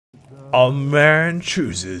A man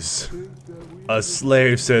chooses. A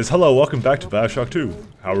slave says, hello, welcome back to Bioshock 2.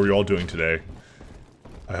 How are you all doing today?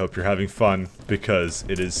 I hope you're having fun, because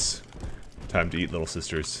it is time to eat, little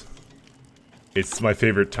sisters. It's my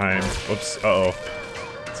favorite time. Oops, uh-oh.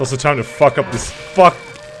 It's also time to fuck up this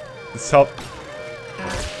this help.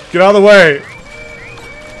 Get out of the way!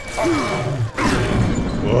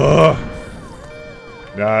 Ugh.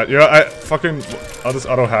 Nah, you know, I'll just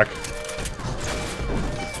auto-hack.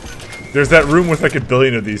 There's that room with like a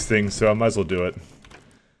billion of these things, so I might as well do it.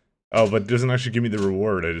 Oh, but it doesn't actually give me the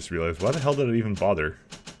reward, I just realized. Why the hell did I even bother?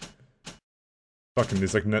 Fucking,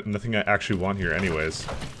 there's like nothing I actually want here anyways.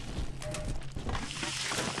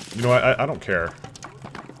 You know what, I don't care.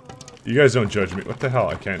 You guys don't judge me. What the hell,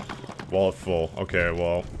 I can't. Wallet full. Okay,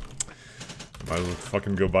 well. Might as well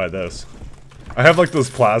fucking go buy this. I have like those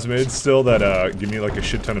plasmids still that give me like a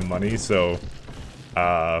shit ton of money, so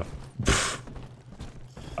I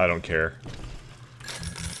don't care.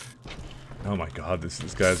 Oh my god, this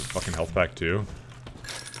guy has a fucking health pack too.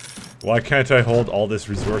 Why can't I hold all this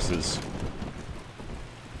resources?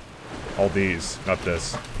 All these, not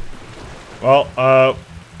this. Well,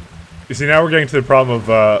 you see, now we're getting to the problem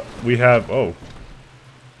of, we have a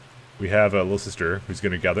little sister who's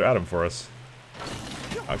gonna gather Adam for us.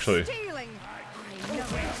 Actually.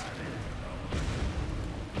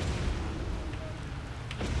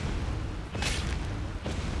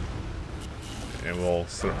 And we'll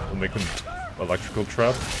make them electrical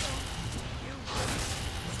trap.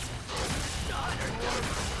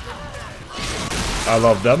 I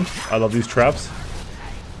love them. I love these traps.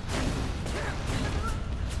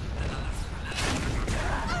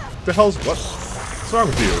 What the hell's what's wrong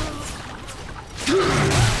with you?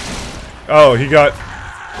 Oh, he got.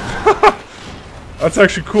 That's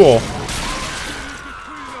actually cool.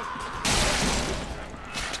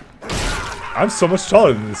 I'm so much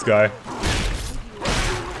taller than this guy.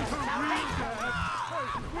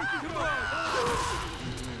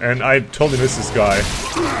 And I totally missed this guy.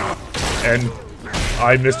 And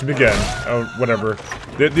I missed him again. Oh, whatever.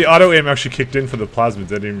 The auto aim actually kicked in for the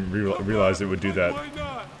plasmids. I didn't even realize it would do that.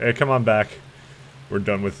 Hey, come on back. We're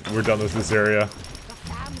done with this area.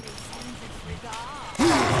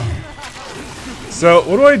 So,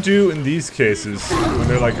 what do I do in these cases when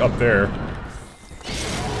they're like up there?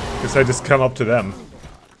 Guess I just come up to them.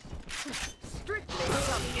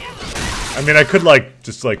 I mean, I could like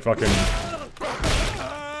just like fucking.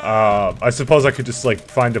 I suppose I could just like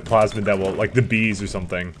find a plasmid that will, like the bees or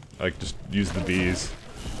something. Like just use the bees.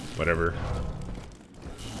 Whatever.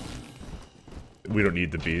 We don't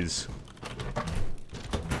need the bees.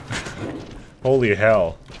 Holy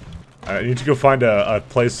hell. I need to go find a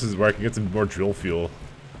places where I can get some more drill fuel.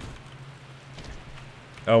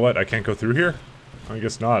 Oh, what? I can't go through here? I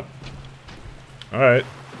guess not. Alright.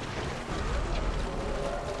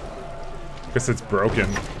 Guess it's broken.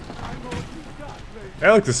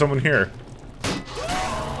 Hey, look, there's someone here.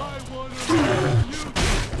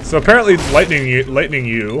 So apparently lightning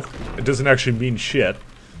you, it doesn't actually mean shit.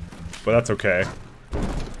 But that's okay.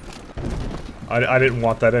 I didn't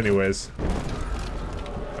want that anyways.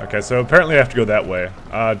 Okay, so apparently I have to go that way.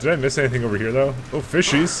 Did I miss anything over here, though? Oh,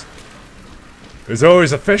 fishies! There's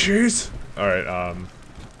always a fishies! Alright,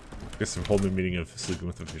 guess I'm holding a meeting of sleeping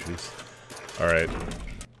with the fishies. Alright.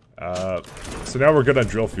 So now we're good on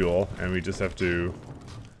drill fuel, and we just have to...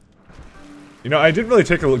 You know, I didn't really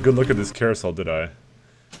take a good look at this carousel, did I?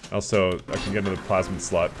 Also, I can get another plasmid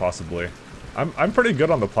slot, possibly. I'm pretty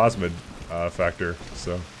good on the plasmid, factor,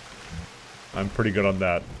 so... I'm pretty good on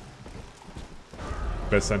that.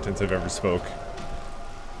 Best sentence I've ever spoke.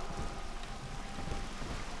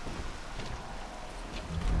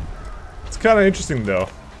 It's kind of interesting, though.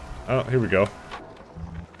 Oh, here we go.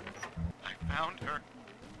 I found her.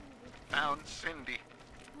 Found Cindy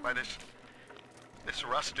by this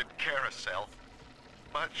rusted carousel.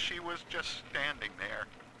 But she was just standing there,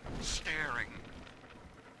 staring,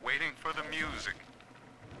 waiting for the music.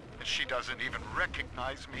 And she doesn't even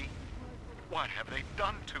recognize me. What have they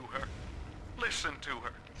done to her? Listen to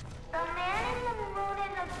her. The man in the moon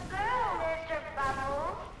is a girl, Mr.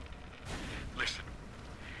 Bubbles. Listen,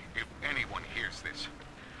 if anyone hears this,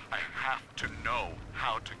 I have to know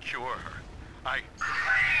how to cure her.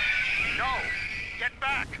 No! Get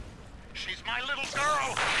back! She's my little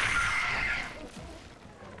girl!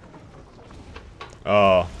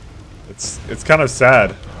 Oh, it's kind of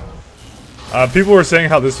sad. People were saying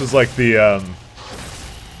how this was like the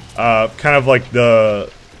kind of like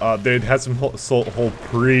the they'd had some whole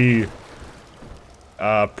pre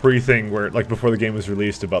thing where like before the game was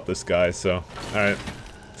released about this guy. So, all right.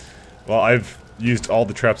 Well, I've used all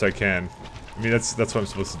the traps I can. I mean, that's what I'm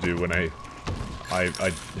supposed to do when I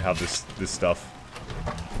have this stuff.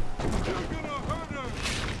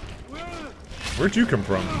 Where'd you come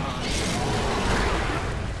from?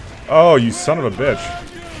 Oh, you son of a bitch.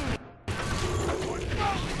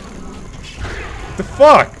 What the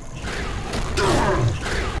fuck?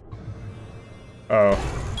 Oh.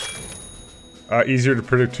 Easier to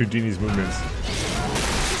predict Houdini's movements.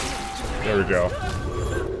 There we go.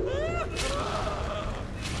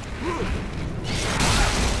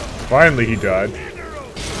 Finally he died.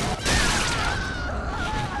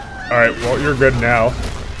 Alright, well, you're good now.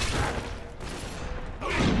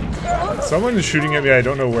 Someone is shooting at me, I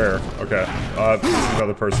don't know where. Okay, this is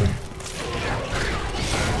another person.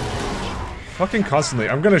 Fucking constantly.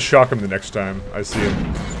 I'm gonna shock him the next time I see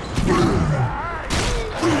him.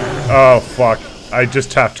 Oh, fuck. I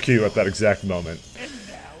just tapped Q at that exact moment.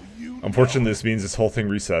 Unfortunately, this means this whole thing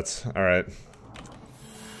resets. Alright.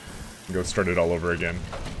 Go start it all over again.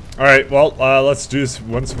 Alright, well, let's do this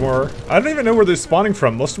once more. I don't even know where they're spawning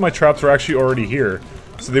from. Most of my traps were actually already here.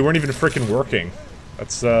 So they weren't even freaking working.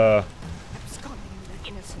 That's,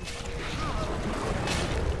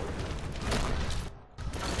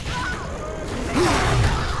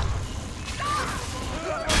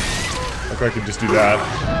 I could just do that.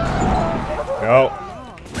 No.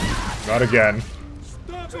 Not again.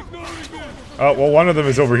 Oh, well, one of them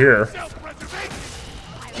is over here.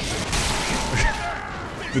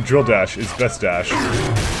 The drill dash is best dash.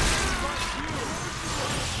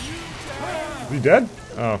 Is he dead?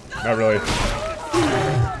 Oh, not really.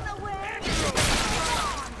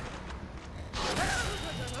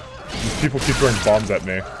 These people keep throwing bombs at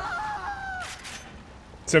me.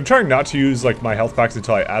 So I'm trying not to use, like, my health packs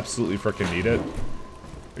until I absolutely freaking need it.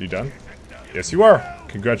 Are you done? Yes, you are.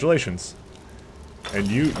 Congratulations. And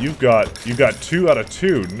you got 2 out of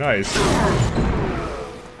 2. Nice.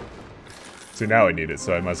 See, now I need it,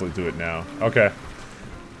 so I might as well do it now. Okay.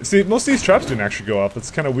 See, most of these traps didn't actually go up. It's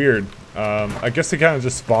kind of weird. I guess they kind of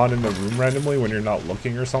just spawn in the room randomly when you're not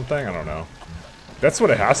looking or something. I don't know. That's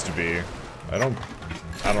what it has to be. I don't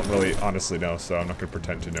really honestly know, so I'm not gonna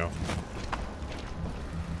pretend to know.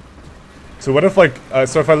 So what if, like,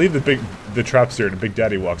 so if I leave the traps here and Big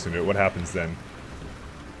Daddy walks into it, what happens then?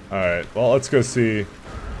 Alright, well, let's go see.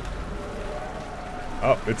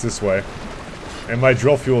 Oh, it's this way. And my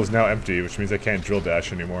drill fuel is now empty, which means I can't drill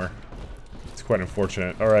dash anymore. It's quite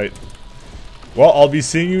unfortunate. Alright. Well, I'll be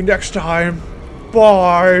seeing you next time.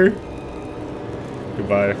 Bye!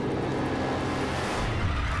 Goodbye.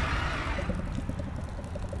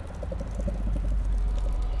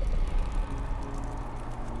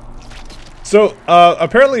 So,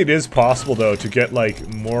 apparently it is possible, though, to get,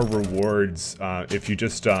 like, more rewards, if you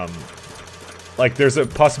just, like, there's a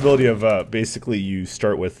possibility of, basically you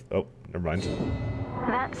start with, oh, never mind.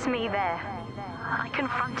 That's me there. I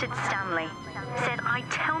confronted Stanley, said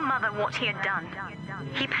I'd tell Mother what he had done.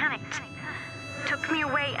 He panicked, took me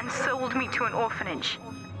away and sold me to an orphanage.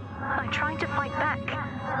 I tried to fight back.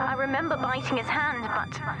 I remember biting his hand,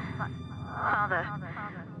 but... Father,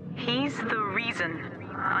 he's the reason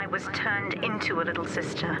I was turned into a little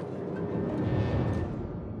sister.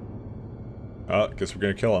 Guess we're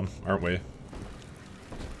gonna kill him, aren't we?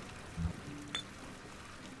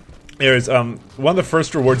 Anyways, one of the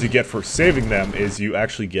first rewards you get for saving them is you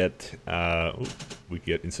actually get, ooh, we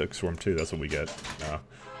get Insect Swarm too, that's what we get.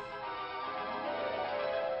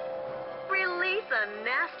 Release a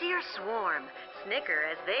nastier swarm. Snicker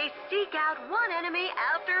as they seek out one enemy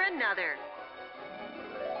after another.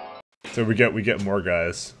 So we get more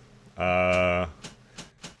guys. I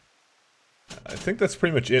think that's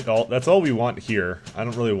pretty much it. That's all we want here. I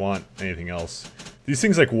don't really want anything else. These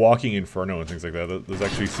things like Walking Inferno and things like that, those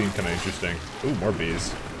actually seem kind of interesting. Ooh, more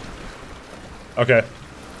bees. Okay.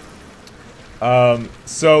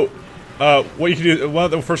 So, what you can do, one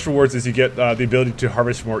of the first rewards is you get the ability to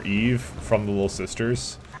harvest more Eve from the Little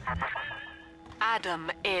Sisters.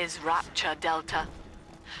 Adam is Rapture Delta.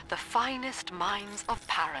 The finest minds of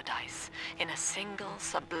paradise in a single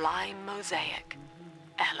sublime mosaic.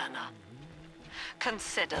 Eleanor.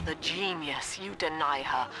 Consider the genius you deny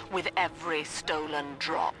her with every stolen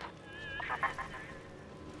drop.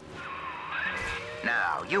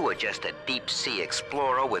 Now, you were just a deep-sea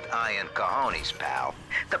explorer with iron cojones, pal.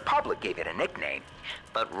 The public gave it a nickname,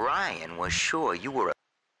 but Ryan was sure you were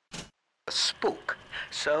a spook.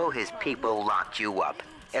 So his people locked you up,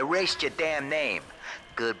 erased your damn name.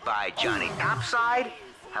 Goodbye, Johnny Topside.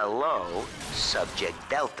 Hello, Subject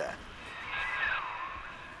Delta.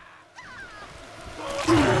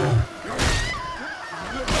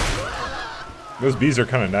 Those bees are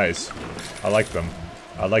kind of nice. I like them.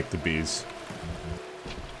 I like the bees.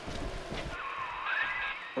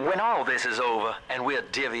 When all this is over and we're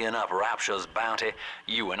divvying up Rapture's bounty,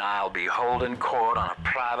 you and I'll be holding court on a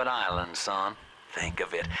private island, son. Think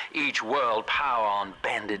of it. Each world power on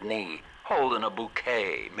bended knee, holding a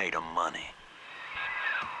bouquet made of money.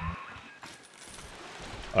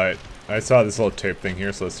 Alright, I saw this little tape thing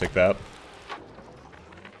here, so let's take that.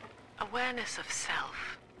 Awareness of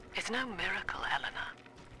self is no miracle, Eleanor.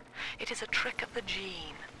 It is a trick of the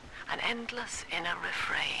gene, an endless inner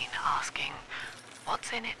refrain asking,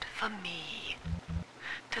 what's in it for me?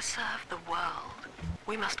 To serve the world,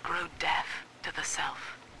 we must grow deaf to the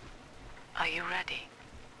self. Are you ready?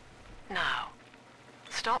 Now,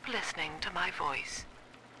 stop listening to my voice.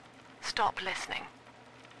 Stop listening.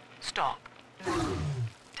 Stop.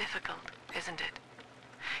 Difficult, isn't it?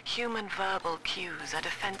 Human verbal cues are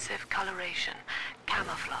defensive coloration,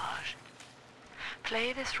 camouflage.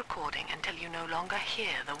 Play this recording until you no longer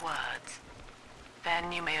hear the words.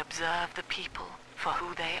 Then you may observe the people for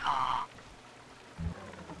who they are.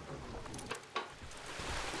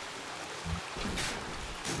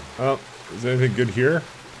 Oh, is there anything good here?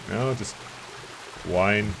 No, just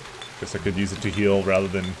wine. Guess I could use it to heal rather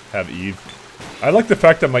than have Eve. I like the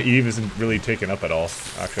fact that my Eve isn't really taken up at all.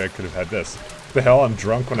 Actually, I could have had this. What the hell? I'm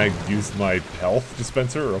drunk when I used my health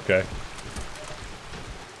dispenser? Okay.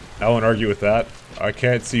 I won't argue with that. I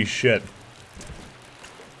can't see shit.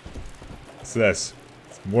 What's this?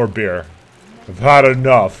 It's more beer. I've had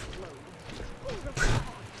enough.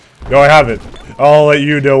 No, I haven't. I'll let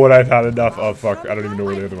you know when I've had enough. Oh, fuck. I don't even know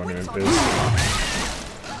where the other one is.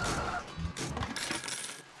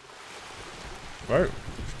 Why?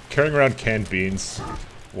 Carrying around canned beans.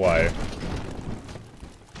 Why?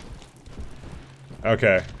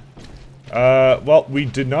 Okay. Well, we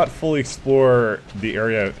did not fully explore the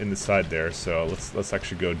area in the side there, so let's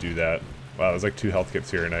actually go do that. Wow, there's like 2 health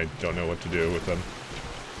kits here, and I don't know what to do with them.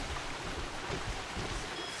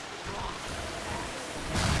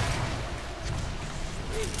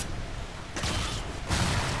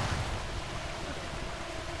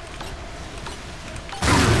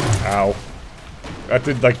 Ow. That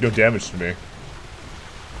did, like, no damage to me.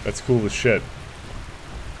 That's cool as shit.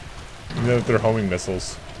 You know that they're homing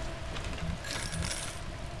missiles.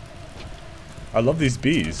 I love these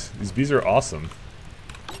bees. These bees are awesome.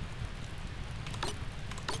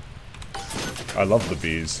 I love the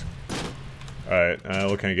bees. Alright,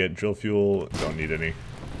 what can I get? Drill fuel? Don't need any.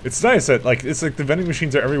 It's nice that, like, it's like the vending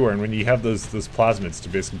machines are everywhere, and when you have those plasmids to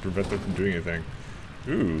basically prevent them from doing anything.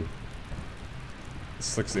 Ooh.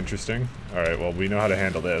 This looks interesting. Alright, well, we know how to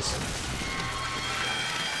handle this.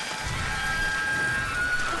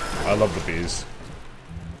 I love the bees.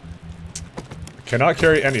 Cannot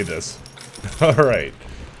carry any of this. Alright.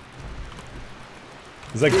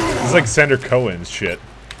 It's like Sander Cohen's shit.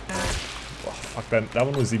 Oh, fuck, that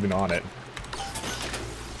one was even on it.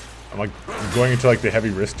 I'm going into like the heavy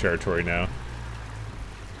risk territory now.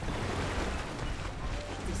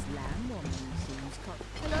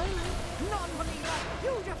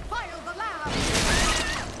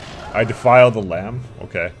 I defile the lamb?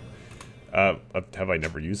 Okay. Have I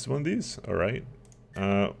never used one of these? Alright.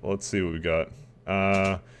 Let's see what we got.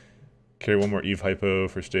 Carry 1 more Eve hypo.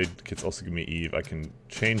 First aid kits also give me Eve. I can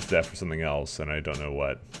change that for something else, and I don't know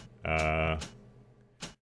what.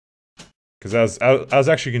 Because I was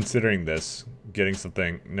actually considering this. Getting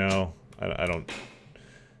something. No. I don't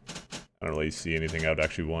really see anything I would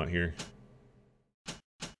actually want here.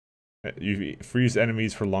 You freeze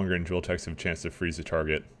enemies for longer and drill techs have a chance to freeze the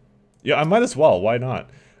target. Yeah, I might as well. Why not?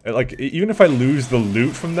 Like, even if I lose the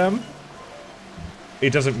loot from them,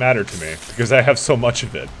 it doesn't matter to me, because I have so much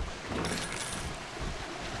of it.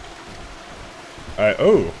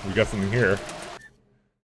 Oh, we got something here.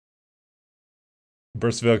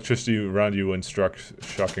 Burst of electricity around you when struck,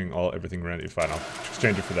 shocking everything around you. Fine, I'll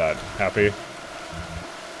exchange it for that. Happy?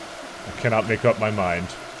 I cannot make up my mind.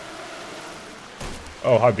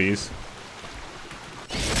 Oh, hi, bees.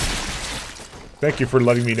 Thank you for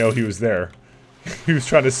letting me know he was there. He was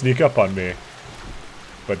trying to sneak up on me.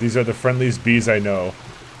 But these are the friendliest bees I know.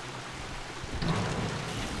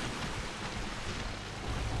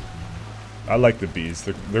 I like the bees.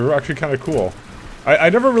 They're actually kind of cool. I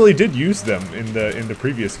never really did use them in the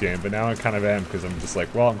previous game, but now I kind of am, because I'm just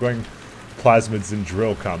like, well, I'm going plasmids and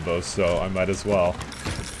drill combos, so I might as well.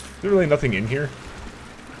 Is there really nothing in here?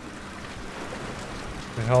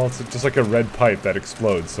 The hell, it's just like a red pipe that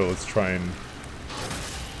explodes, so let's try and...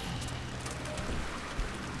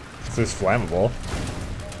 It says flammable.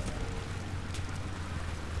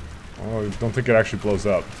 Oh, I don't think it actually blows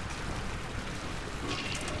up.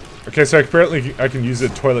 Okay, so apparently I can use a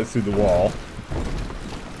toilet through the wall.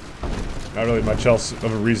 Not really much else of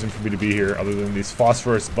a reason for me to be here other than these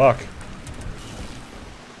phosphorus buck.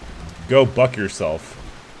 Go buck yourself.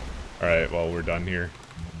 Alright, well, we're done here.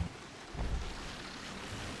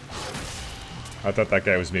 I thought that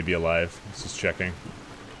guy was maybe alive. Just checking.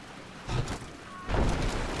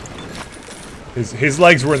 His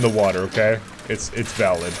legs were in the water, okay? It's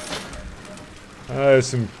valid. There's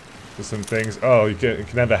some things. Oh, you can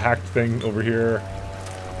have a hacked thing over here.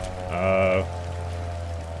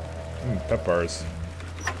 Pet bars.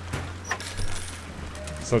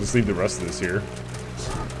 So I'll just leave the rest of this here.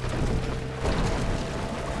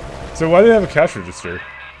 So why do they have a cash register?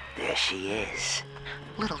 There she is.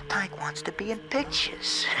 Little Tyke wants to be in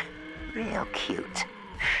pictures. Real cute.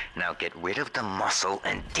 Now get rid of the muscle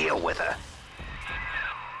and deal with her.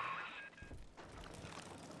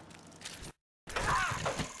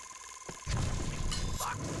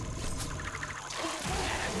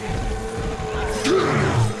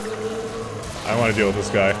 I want to deal with this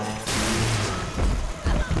guy.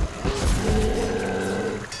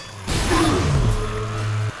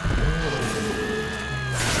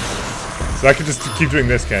 So I can just keep doing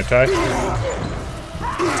this, can't I?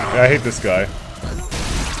 Yeah, I hate this guy.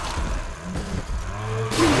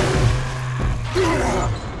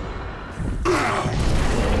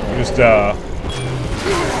 Just,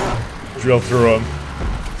 drill through him.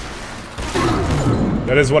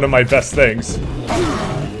 That is one of my best things.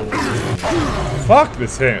 Fuck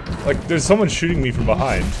this hand. Like, there's someone shooting me from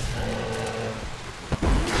behind.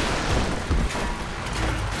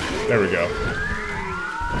 There we go.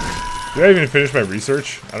 Did I even finish my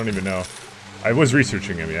research? I don't even know. I was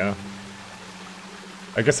researching him, yeah.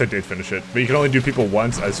 I guess I did finish it. But you can only do people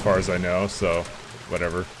once, as far as I know, so...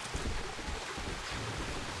 whatever.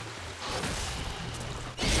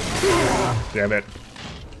 Damn it.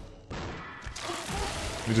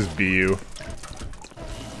 Let me just be you.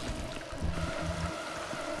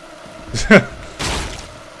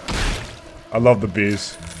 I love the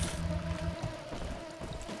bees.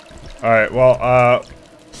 Alright, well,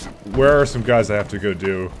 where are some guys I have to go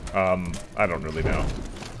do? I don't really know.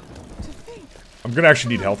 I'm gonna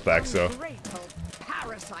actually need health back, so.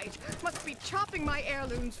 Parasite must be chopping my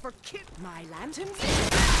heirlooms for my lanterns.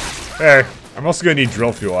 Hey, I'm also gonna need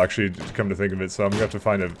drill fuel, actually, to come to think of it, so I'm gonna have to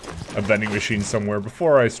find a vending machine somewhere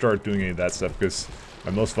before I start doing any of that stuff, because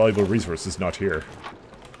my most valuable resource is not here.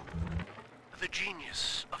 The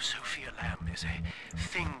genius of Sophia Lamb is a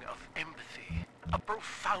thing of empathy, a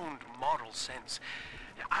profound moral sense.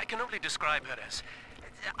 I can only describe her as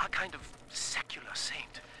a kind of secular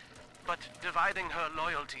saint. But dividing her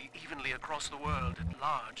loyalty evenly across the world at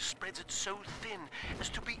large spreads it so thin as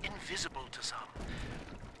to be invisible to some.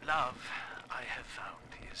 Love, I have found,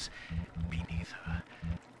 is beneath her.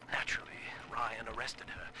 Naturally, Ryan arrested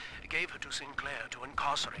her, gave her to Sinclair to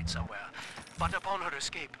incarcerate somewhere. But upon her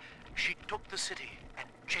escape, she took the city and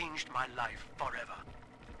changed my life forever.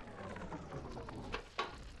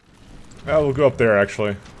 Well, we'll go up there,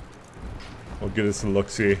 actually. We'll get us a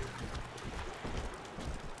look-see.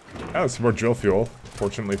 Oh, some more drill fuel,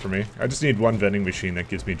 fortunately for me. I just need one vending machine that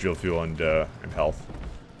gives me drill fuel and health.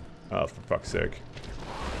 Oh, for fuck's sake.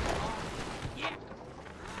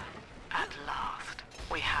 At last,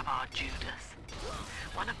 we have our Judas.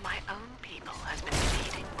 One of my own people has been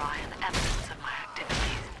feeding Ryan evidence of my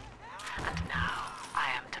activities. And now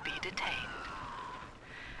I am to be detained.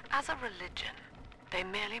 As a religion, they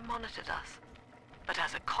merely monitored us. But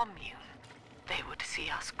as a commune, they would see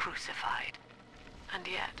us crucified. And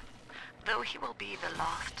yet, though he will be the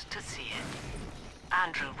last to see it,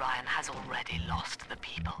 Andrew Ryan has already lost the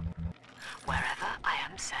people. Wherever I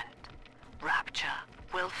am sent, rapture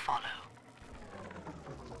will follow.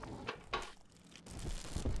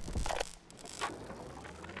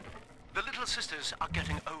 The little sisters are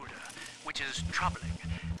getting older, which is troubling.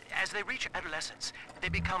 As they reach adolescence, they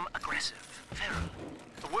become aggressive, feral.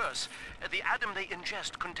 Worse, the Adam they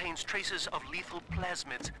ingest contains traces of lethal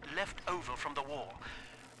plasmids left over from the war.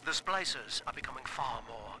 The splicers are becoming far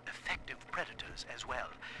more effective predators as well.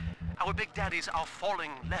 Our big daddies are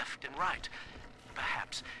falling left and right.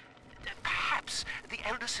 Perhaps the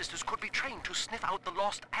elder sisters could be trained to sniff out the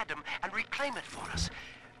lost Adam and reclaim it for us.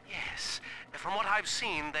 Yes, from what I've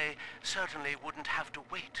seen, they certainly wouldn't have to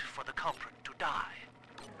wait for the culprit to die.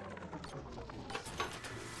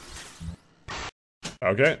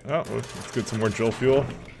 Okay, oh, let's get some more drill fuel.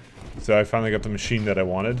 So I finally got the machine that I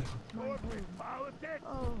wanted.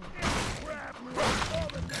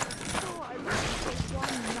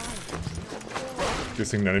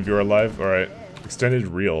 Guessing none of you are alive? Alright. Extended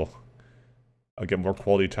reel. I'll get more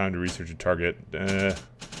quality time to research a target. Nah. Is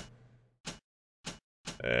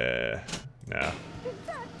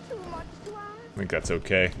that too much to think that's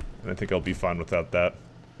okay. I think I'll be fine without that.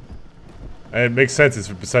 And it makes sense, it's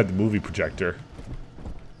beside the movie projector.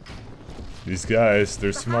 These guys,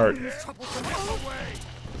 they're smart. You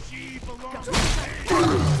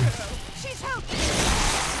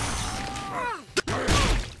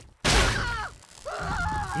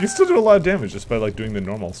can still do a lot of damage just by like doing the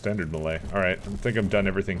normal standard melee. Alright, I think I'm done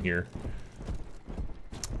everything here.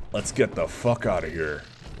 Let's get the fuck out of here.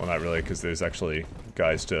 Well, not really, because there's actually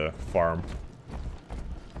guys to farm.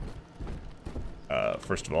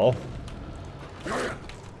 First of all.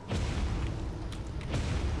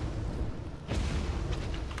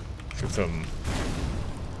 Get some...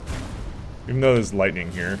 Even though there's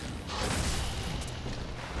lightning here.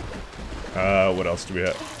 What else do we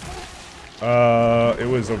have? It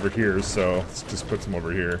was over here, so let's just put some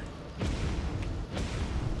over here.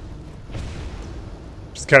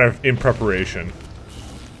 Just kind of in preparation.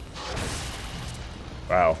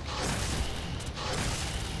 Wow.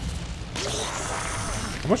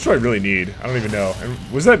 How much do I really need? I don't even know. And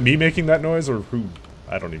was that me making that noise, or who?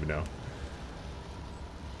 I don't even know.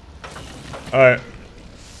 Alright.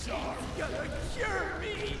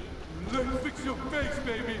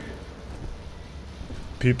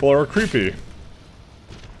 People are creepy.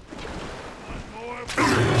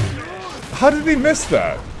 How did he miss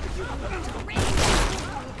that?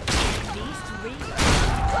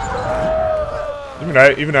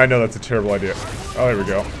 Even I know that's a terrible idea. Oh, there we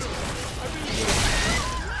go.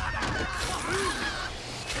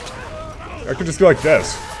 I could just go like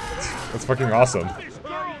this. That's fucking awesome.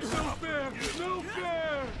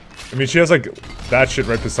 I mean, she has like that shit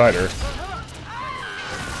right beside her.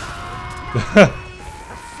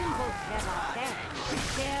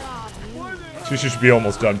 She should be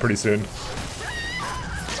almost done pretty soon.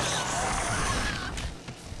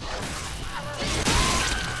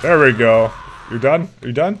 There we go. You're done? Are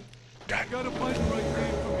you done? Done. What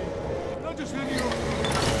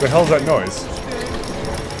the hell's that noise?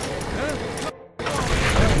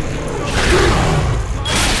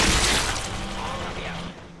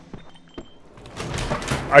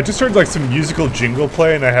 I just heard like some musical jingle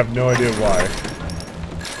play and I have no idea why.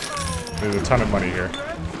 There's a ton of money here.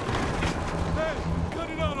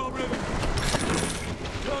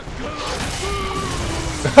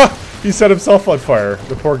 He set himself on fire,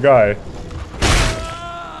 the poor guy.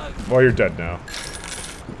 Well, you're dead now.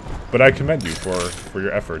 But I commend you for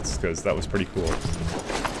your efforts, because that was pretty cool.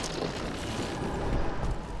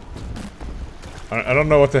 I don't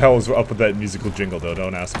know what the hell was up with that musical jingle, though,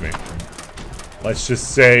 don't ask me. Let's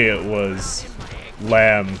just say it was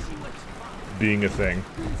Lamb being a thing.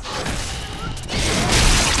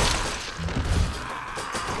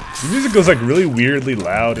 The music goes like really weirdly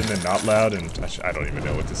loud and then not loud, and I don't even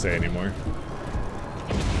know what to say anymore.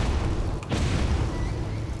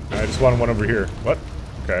 I just wanted one over here. What?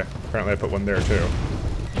 Okay. Apparently I put one there too.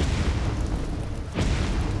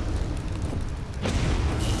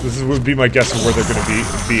 This would be my guess of where they're gonna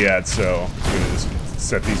be at, so I'm gonna just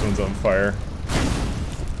set these ones on fire.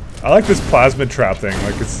 I like this plasmid trap thing.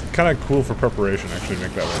 Like, it's kind of cool for preparation, actually, to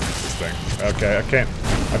make that one. This thing. Okay, I can't.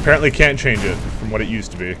 I apparently can't change it from what it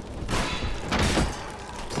used to be.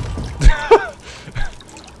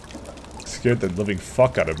 Scared the living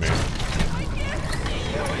fuck out of me.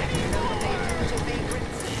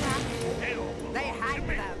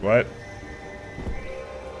 What?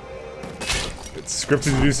 It's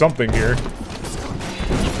scripted to do something here.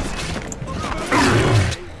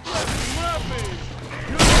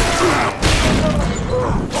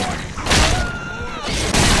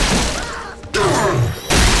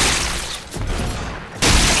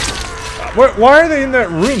 Why are they in that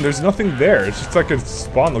room? There's nothing there. It's just like a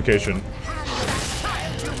spawn location.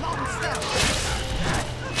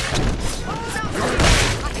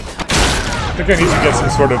 I think I need to get some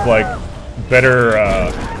sort of like better,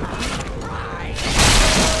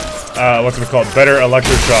 what's it called? Better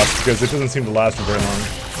electroshock, because it doesn't seem to last for very long.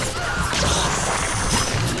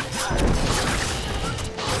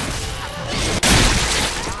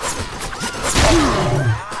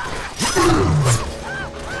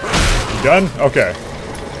 Done? Okay.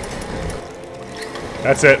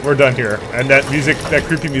 That's it, we're done here. And that music, that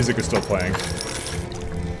creepy music is still playing.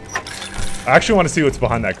 I actually want to see what's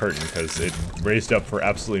behind that curtain, because it raised up for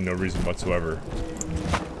absolutely no reason whatsoever.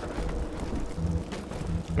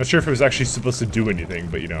 Not sure if it was actually supposed to do anything,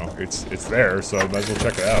 but you know, it's there, so I might as well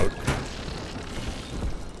check it out.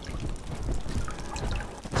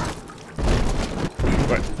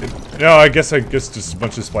 But, no, I guess just a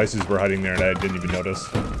bunch of spices were hiding there and I didn't even notice.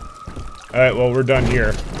 Alright, well, we're done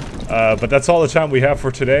here. But that's all the time we have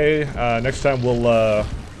for today. Next time we'll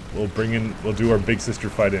we'll do our big sister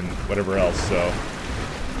fight in whatever else, so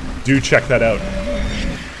do check that out.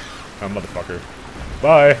 Oh, motherfucker.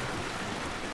 Bye!